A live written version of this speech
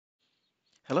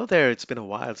Hello there, it's been a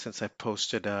while since I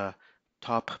posted a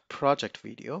top project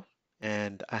video,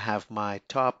 and I have my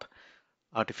top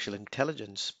artificial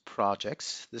intelligence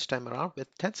projects this time around with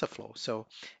TensorFlow. So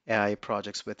AI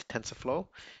projects with TensorFlow,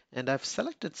 and I've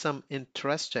selected some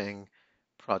interesting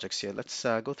projects here. Let's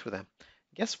go through them.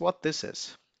 Guess what this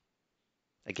is?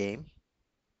 A game?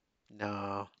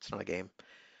 No, it's not a game.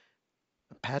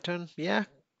 A pattern? Yeah,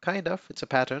 kind of. It's a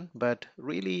pattern, but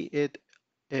really it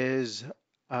is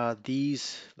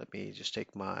these. Let me just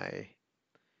take my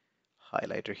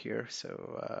highlighter here.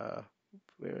 So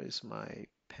where is my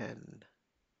pen?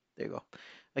 There you go.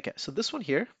 Okay, so this one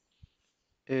here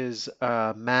is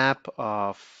a map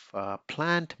of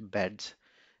plant beds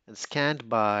and scanned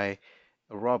by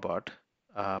a robot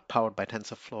powered by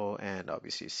TensorFlow, and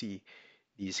obviously you see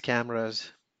these cameras,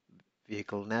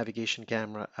 vehicle navigation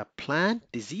camera, a plant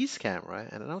disease camera,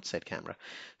 and an outside camera.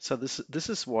 So this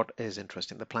is what is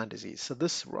interesting, the plant disease. So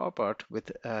this robot with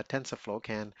TensorFlow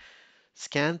can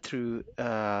scan through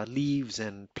leaves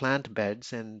and plant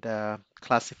beds and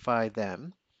classify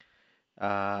them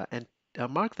and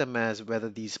mark them as whether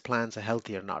these plants are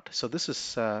healthy or not. So this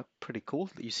is pretty cool.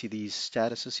 You see these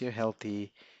statuses here: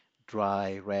 healthy,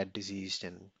 dry, red, diseased,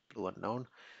 and blue unknown.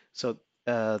 So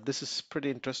this is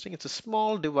pretty interesting. It's a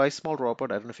small device, small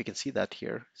robot. I don't know if you can see that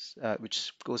here,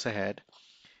 which goes ahead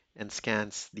and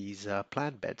scans these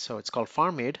plant beds. So it's called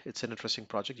Farmaid. It's an interesting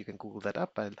project. You can Google that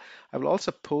up. And I will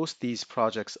also post these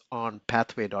projects on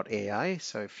pathway.ai.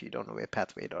 So if you don't know where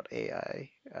pathway.ai,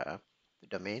 the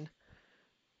domain,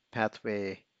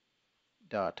 pathway.ai.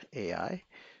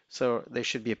 So there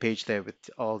should be a page there with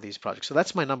all these projects. So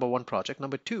that's my number one project.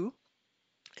 Number two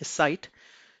is Sight.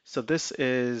 So this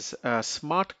is a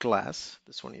smart glass.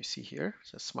 This one you see here.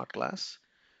 It's a smart glass.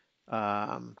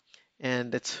 Um,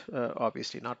 and it's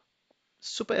obviously not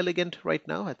super elegant right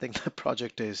now. I think the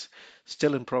project is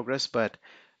still in progress, but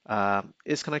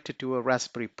is connected to a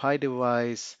Raspberry Pi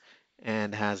device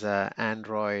and has a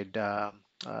Android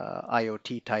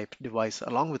IoT type device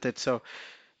along with it. So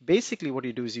basically what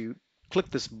you do is you click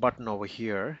this button over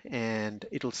here and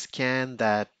it'll scan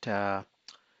that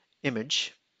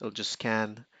image. It'll just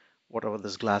scan whatever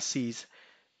this glass sees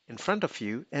in front of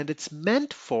you, and it's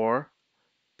meant for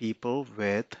people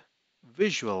with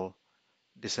visual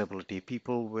disability,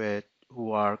 people with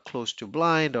who are close to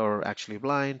blind or actually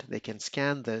blind. They can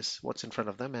scan this, what's in front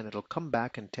of them, and it'll come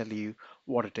back and tell you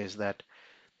what it is. That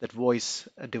voice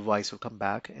device will come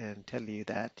back and tell you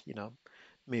that,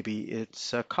 maybe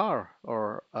it's a car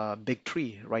or a big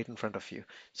tree right in front of you.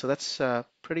 So that's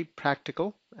pretty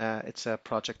practical. It's a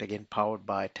project again powered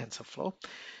by TensorFlow.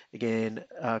 Again,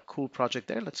 a cool project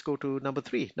there. Let's go to number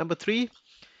three.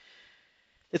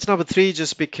 It's number three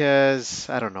just because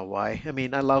I don't know why. I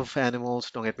mean, I love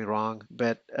animals, don't get me wrong,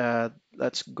 but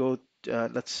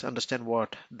let's understand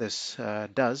what this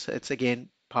does. It's again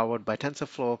powered by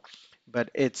TensorFlow, but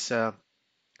it's a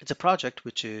project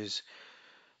which is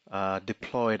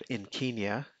deployed in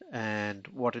Kenya. And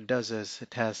what it does is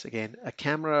it has again a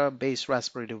camera-based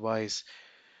Raspberry device,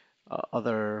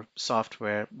 other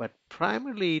software, but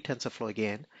primarily TensorFlow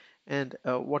again. And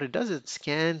what it does is it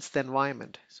scans the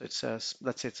environment. So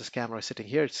let's say it's a camera sitting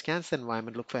here. It scans the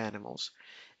environment, look for animals.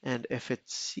 And if it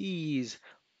sees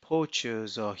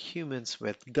poachers or humans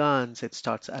with guns, it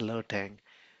starts alerting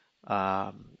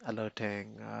the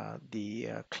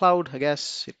cloud, I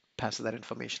guess. It passes that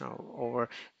information over.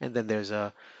 And then there's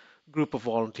a group of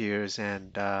volunteers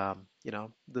and the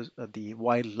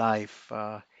wildlife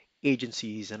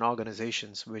agencies and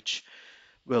organizations which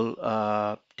will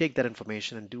take that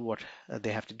information and do what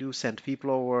they have to do, send people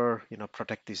over,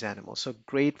 protect these animals. So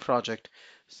great project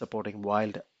supporting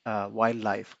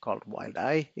wildlife called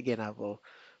WildEye. Again, I will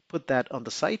put that on the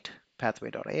site,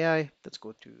 pathway.ai. Let's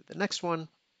go to the next one.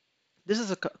 This is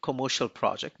a commercial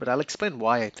project, but I'll explain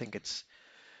why I think it's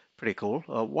pretty cool.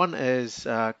 One is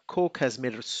Coke has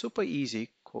made it super easy.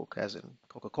 Coke, as in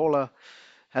CocaCola,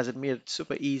 has it made it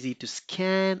super easy to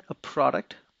scan a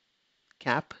product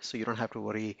cap, so you don't have to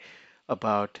worry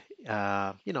about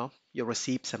your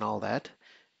receipts and all that.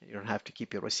 You don't have to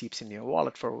keep your receipts in your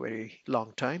wallet for a very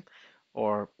long time,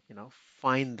 or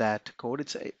find that code.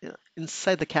 It's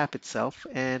inside the cap itself,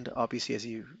 and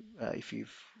obviously, if you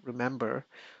remember,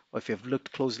 or if you've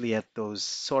looked closely at those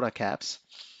soda caps,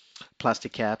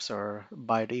 plastic caps or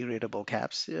biodegradable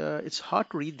caps, it's hard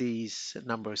to read these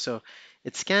numbers. So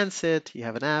it scans it. You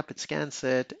have an app, it scans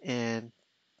it, and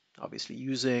obviously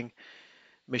using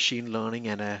machine learning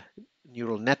and a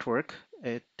neural network,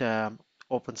 it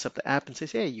opens up the app and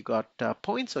says, hey, you got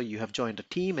points or you have joined a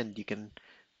team and you can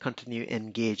continue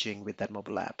engaging with that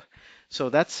mobile app. So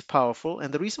that's powerful.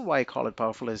 And the reason why I call it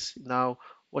powerful is now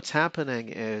what's happening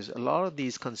is a lot of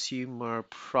these consumer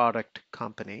product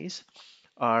companies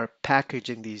are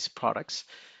packaging these products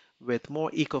with more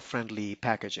eco-friendly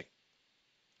packaging.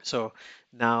 So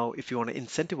now, if you want to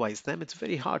incentivize them, it's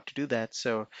very hard to do that.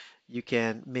 So you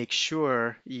can make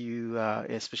sure you,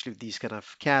 especially with these kind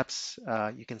of caps,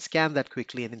 you can scan that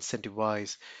quickly and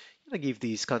incentivize, give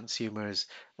these consumers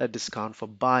a discount for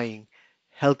buying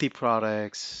healthy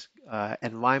products,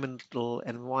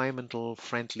 environmental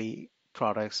friendly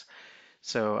products,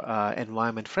 so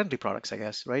environment friendly products, I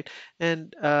guess, right?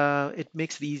 And it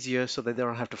makes it easier so that they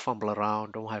don't have to fumble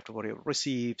around, don't have to worry about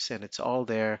receipts, and it's all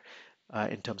there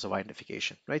in terms of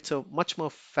identification, right? So much more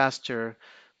faster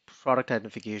product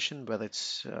identification, whether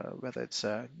it's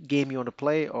a game you want to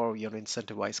play or you want to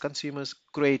incentivize consumers.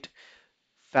 Great,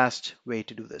 fast way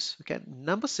to do this. Okay,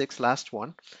 number six, last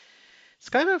one. It's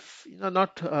kind of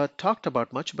not talked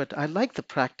about much, but I like the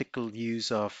practical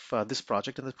use of this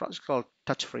project, and this project is called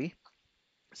TouchFree.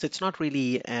 So it's not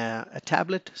really a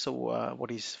tablet. So what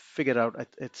he's figured out,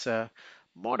 it's a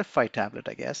modified tablet,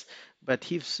 I guess. But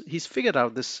he's figured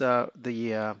out this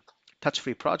the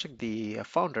touch-free project. The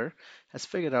founder has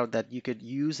figured out that you could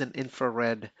use an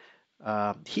infrared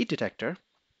heat detector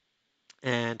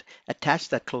and attach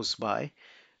that close by,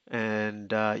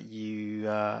 and you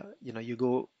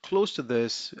go close to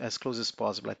this as close as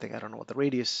possible. I don't know what the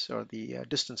radius or the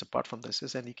distance apart from this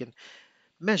is, and you can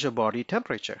measure body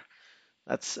temperature.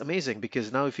 That's amazing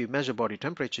because now if you measure body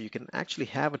temperature, you can actually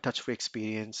have a touch-free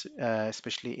experience,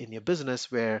 especially in your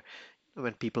business where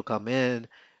when people come in,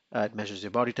 it measures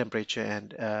your body temperature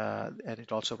and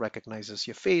it also recognizes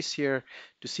your face here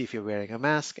to see if you're wearing a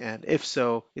mask. And if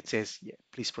so, it says, yeah,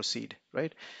 please proceed,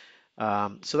 right?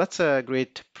 So that's a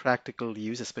great practical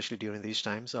use, especially during these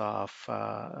times of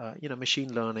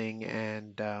machine learning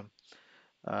and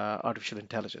artificial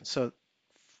intelligence. So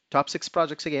top six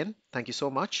projects again. Thank you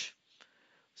so much.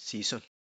 See you soon.